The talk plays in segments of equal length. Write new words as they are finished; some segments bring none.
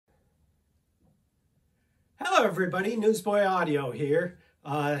Hello everybody, Newsboy Audio here.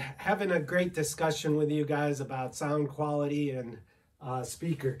 Having a great discussion with you guys about sound quality and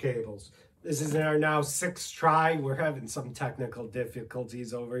speaker cables. This is our now 6th try. We're having some technical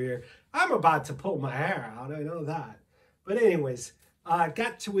difficulties over here. I'm about to pull my hair out, I know that. But anyways,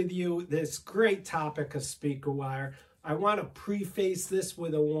 got to with you this great topic of speaker wire. I want to preface this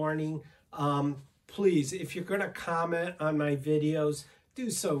with a warning. Please, if you're going to comment on my videos, do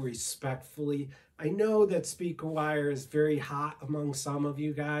so respectfully. I know that speaker wire is very hot among some of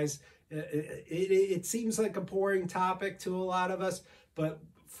you guys. It seems like a boring topic to a lot of us, but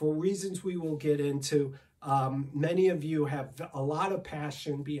for reasons we will get into, many of you have a lot of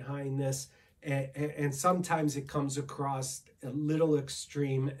passion behind this, and sometimes it comes across a little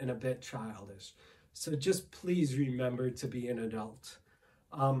extreme and a bit childish. So just please remember to be an adult.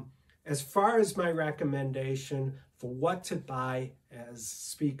 As far as my recommendation for what to buy as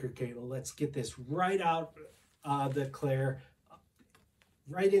speaker cable, let's get this right out the clear,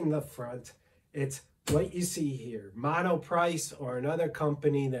 right in the front. It's what you see here, Monoprice or another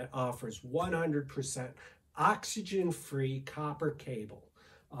company that offers 100% oxygen-free copper cable.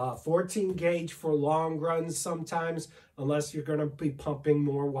 14 gauge for long runs sometimes, unless you're going to be pumping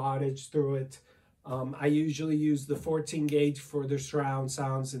more wattage through it. I usually use the 14 gauge for the surround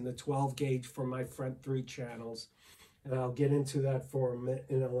sounds and the 12 gauge for my front 3 channels. And I'll get into that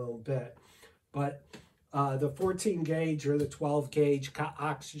in a little bit. But the 14 gauge or the 12 gauge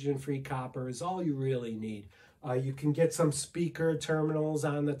oxygen-free copper is all you really need. You can get some speaker terminals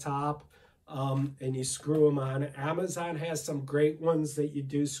on the top and you screw them on. Amazon has some great ones that you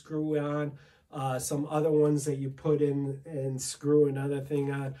do screw on. Some other ones that you put in and screw another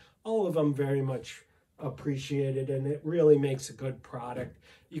thing on. All of them very much appreciated, and it really makes a good product.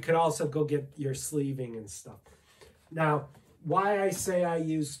 You could also go get your sleeving and stuff. Now, why I say I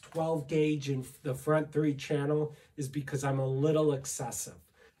use 12 gauge in the front 3 channel is because I'm a little excessive.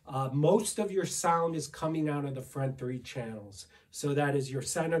 Most of your sound is coming out of the front 3 channels. So that is your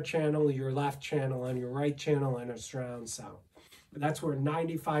center channel, your left channel, and your right channel, and a surround sound. That's where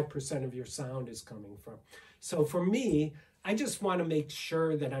 95% of your sound is coming from. So for me, I just want to make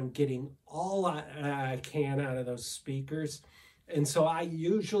sure that I'm getting all I can out of those speakers. And so I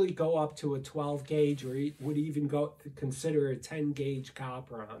usually go up to a 12 gauge, or would even consider a 10 gauge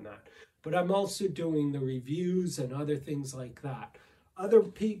copper on that. But I'm also doing the reviews and other things like that. Other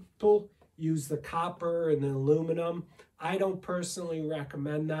people use the copper and the aluminum. I don't personally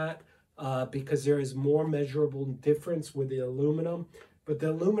recommend that because there is more measurable difference with the aluminum. But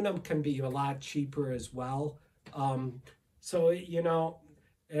the aluminum can be a lot cheaper as well. So, you know,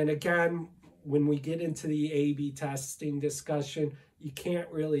 and again, when we get into the A/B testing discussion, you can't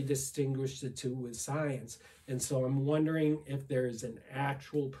really distinguish the two with science. And so I'm wondering if there is an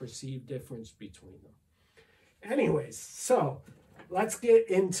actual perceived difference between them. Anyways, so let's get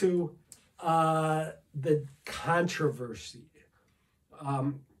into the controversy.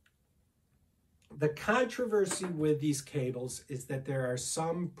 The controversy with these cables is that there are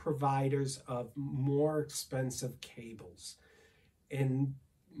some providers of more expensive cables. And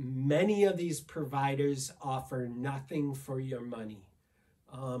many of these providers offer nothing for your money.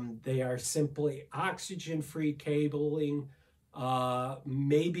 They are simply oxygen-free cabling,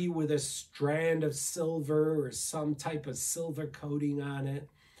 maybe with a strand of silver or some type of silver coating on it.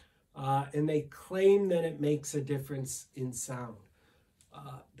 And they claim that it makes a difference in sound.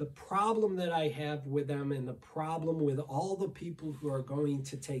 The problem that I have with them, and the problem with all the people who are going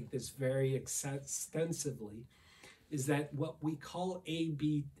to take this very extensively, is that what we call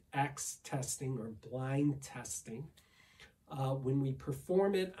ABX testing or blind testing, when we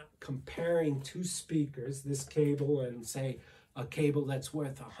perform it comparing 2 speakers, this cable and say a cable that's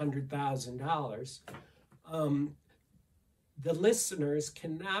worth $100,000, the listeners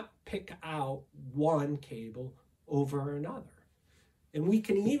cannot pick out one cable over another. And we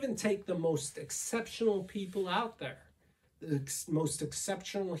can even take the most exceptional people out there, the most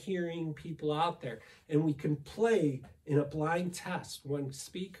exceptional hearing people out there, and we can play in a blind test one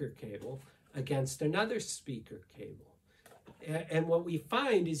speaker cable against another speaker cable. And what we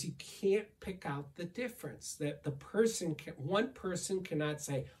find is you can't pick out the difference. That the one person cannot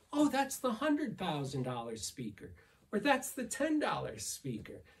say, oh, that's the $100,000 speaker, or that's the $10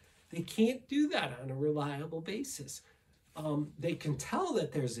 speaker. They can't do that on a reliable basis. They can tell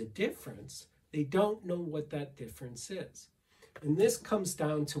that there's a difference. They don't know what that difference is. And this comes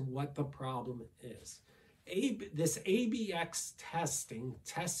down to what the problem is. This ABX testing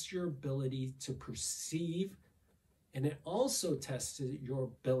tests your ability to perceive, and it also tests your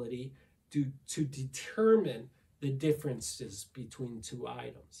ability to determine the differences between two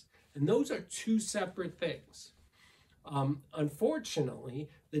items. And those are two separate things. Unfortunately,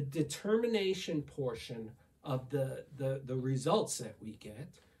 the determination portion of the results that we get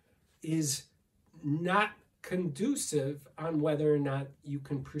is not conducive on whether or not you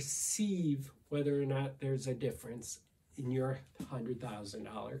can perceive whether or not there's a difference in your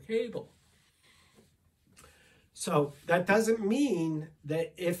 $100,000 cable. So that doesn't mean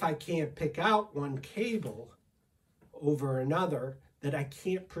that if I can't pick out one cable over another, that I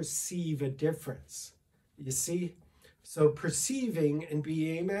can't perceive a difference. You see? So perceiving and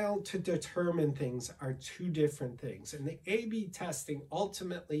being able to determine things are two different things. And the A/B testing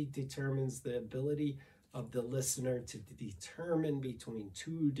ultimately determines the ability of the listener to determine between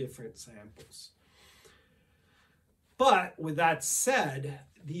two different samples. But with that said,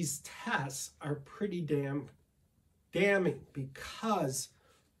 these tests are pretty damning, because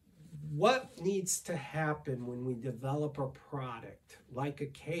what needs to happen when we develop a product like a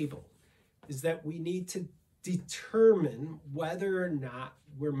cable is that we need to determine whether or not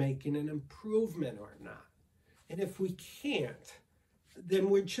we're making an improvement or not. And if we can't, then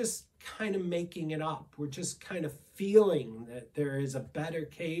we're just kind of making it up. We're just kind of feeling that there is a better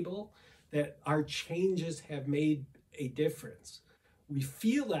cable, that our changes have made a difference. We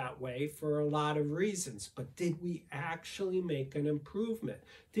feel that way for a lot of reasons, but did we actually make an improvement?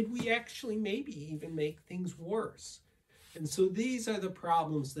 Did we actually maybe even make things worse? And so these are the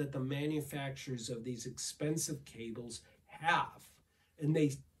problems that the manufacturers of these expensive cables have. And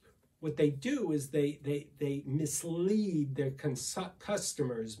what they do is they mislead their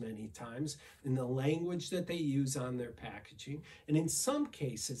customers many times in the language that they use on their packaging. And in some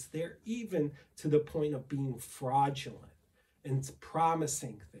cases, they're even to the point of being fraudulent and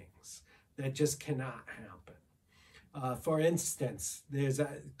promising things that just cannot happen. For instance, there's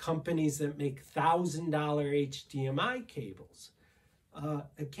companies that make $1,000 HDMI cables.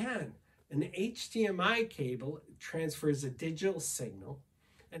 Again, an HDMI cable transfers a digital signal,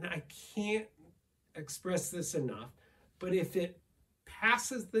 and I can't express this enough, but if it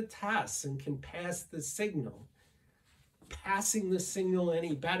passes the test and can pass the signal, passing the signal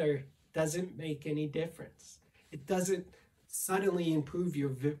any better doesn't make any difference. It doesn't suddenly improve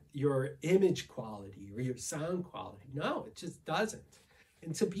your image quality or your sound quality. No, it just doesn't.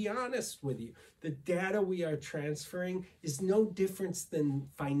 And to be honest with you, the data we are transferring is no different than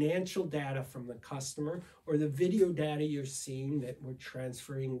financial data from the customer or the video data you're seeing that we're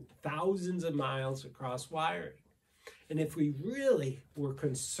transferring thousands of miles across wiring. And if we really were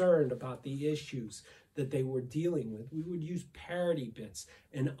concerned about the issues that they were dealing with, we would use parity bits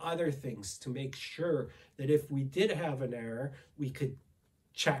and other things to make sure that if we did have an error, we could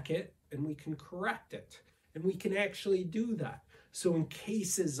check it and we can correct it. And we can actually do that. So in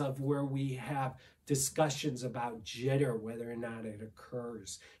cases of where we have discussions about jitter, whether or not it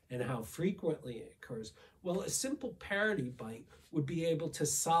occurs and how frequently it occurs, well, a simple parity byte would be able to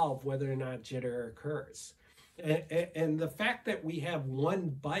solve whether or not jitter occurs. And the fact that we have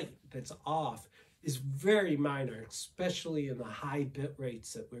one byte that's off is very minor, especially in the high bit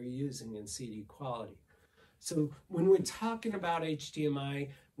rates that we're using in CD quality. So when we're talking about HDMI,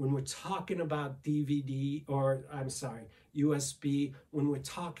 when we're talking about DVD, or I'm sorry, USB, when we're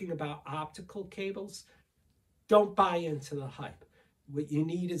talking about optical cables, don't buy into the hype. What you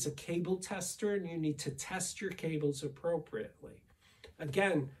need is a cable tester, and you need to test your cables appropriately.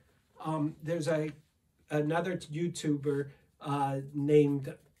 Again, there's another YouTuber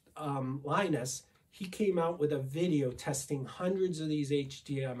named Linus. He came out with a video testing hundreds of these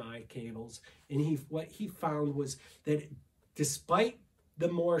HDMI cables, and what he found was that despite the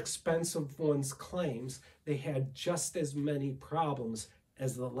more expensive ones' claims, they had just as many problems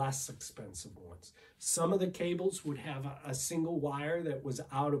as the less expensive ones. Some of the cables would have a single wire that was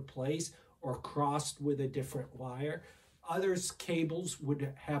out of place or crossed with a different wire. Others cables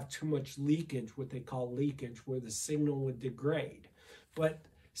would have too much leakage, what they call leakage, where the signal would degrade. But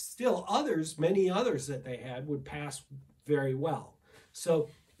still others, many others that they had, would pass very well. So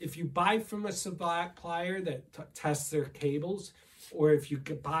if you buy from a supplier that tests their cables, or if you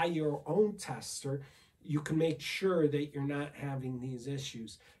could buy your own tester, you can make sure that you're not having these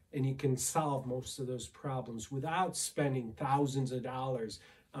issues, and you can solve most of those problems without spending thousands of dollars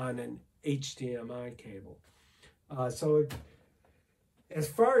on an HDMI cable. So as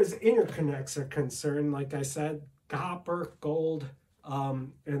far as interconnects are concerned, like I said, copper, gold,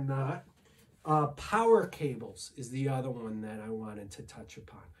 and that. Power cables is the other one that I wanted to touch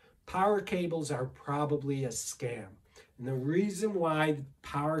upon. Power cables are probably a scam. And the reason why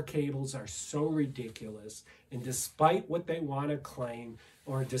power cables are so ridiculous, and despite what they want to claim,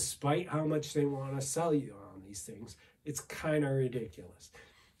 or despite how much they want to sell you on these things, it's kind of ridiculous.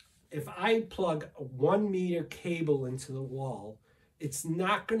 If I plug a 1 meter cable into the wall, it's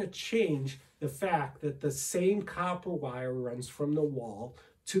not going to change the fact that the same copper wire runs from the wall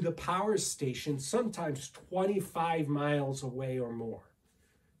to the power station, sometimes 25 miles away or more.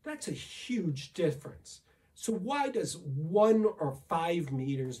 That's a huge difference. So why does 1 or 5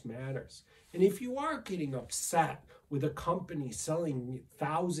 meters matters? And if you are getting upset with a company selling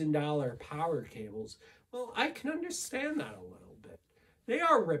 $1,000 power cables, well, I can understand that a little bit. They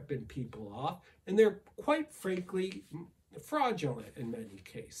are ripping people off, and they're quite frankly fraudulent in many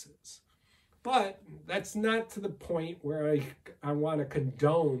cases. But that's not to the point where I want to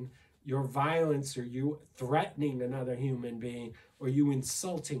condone your violence or you threatening another human being or you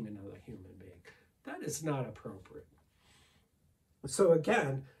insulting another human being. That is not appropriate. So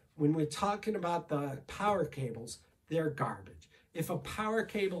again, when we're talking about the power cables, they're garbage. If a power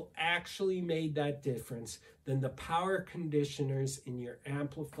cable actually made that difference, then the power conditioners in your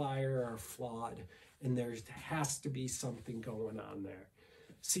amplifier are flawed, and there has to be something going on there.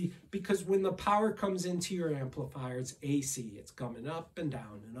 See, because when the power comes into your amplifier, it's AC. It's coming up and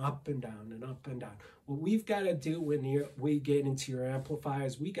down and up and down and up and down. What we've got to do when we get into your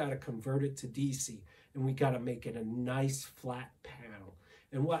amplifiers, we got to convert it to DC, and we got to make it a nice flat panel.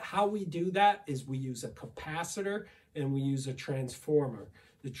 And how we do that is we use a capacitor and we use a transformer.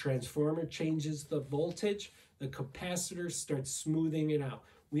 The transformer changes the voltage. The capacitor starts smoothing it out.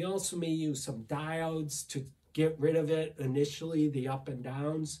 We also may use some diodes to get rid of it initially, the up and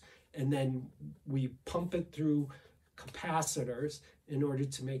downs, and then we pump it through capacitors in order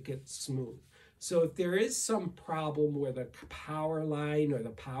to make it smooth. So if there is some problem where the power line or the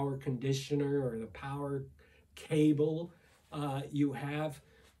power conditioner or the power cable you have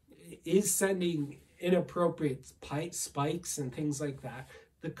is sending inappropriate spikes and things like that,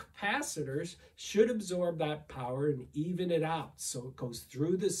 the capacitors should absorb that power and even it out so it goes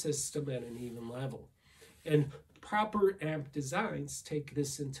through the system at an even level. And proper amp designs take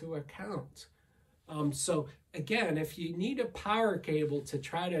this into account. So again, if you need a power cable to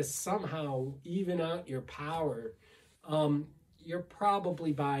try to somehow even out your power, you're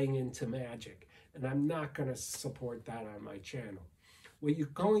probably buying into magic. And I'm not going to support that on my channel. What you're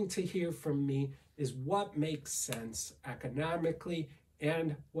going to hear from me is what makes sense economically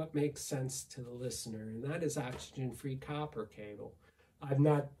and what makes sense to the listener. And that is oxygen-free copper cable. I'm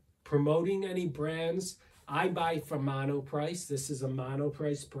not promoting any brands. I buy from Monoprice. This is a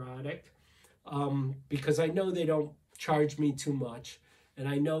Monoprice product because I know they don't charge me too much, and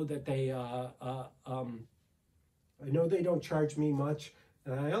I know that they don't charge me much,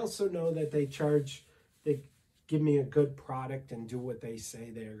 and I also know that they give me a good product and do what they say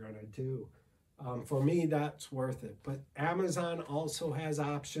they're gonna do. For me, that's worth it. But Amazon also has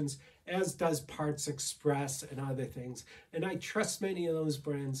options, as does Parts Express and other things, and I trust many of those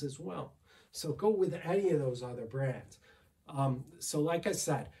brands as well. So go with any of those other brands. So like I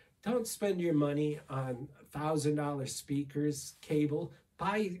said, don't spend your money on $1,000 speakers, cable.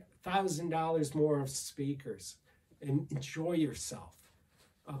 Buy $1,000 more of speakers and enjoy yourself.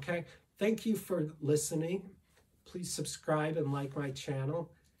 Okay? Thank you for listening. Please subscribe and like my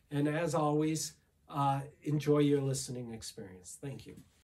channel. And as always, enjoy your listening experience. Thank you.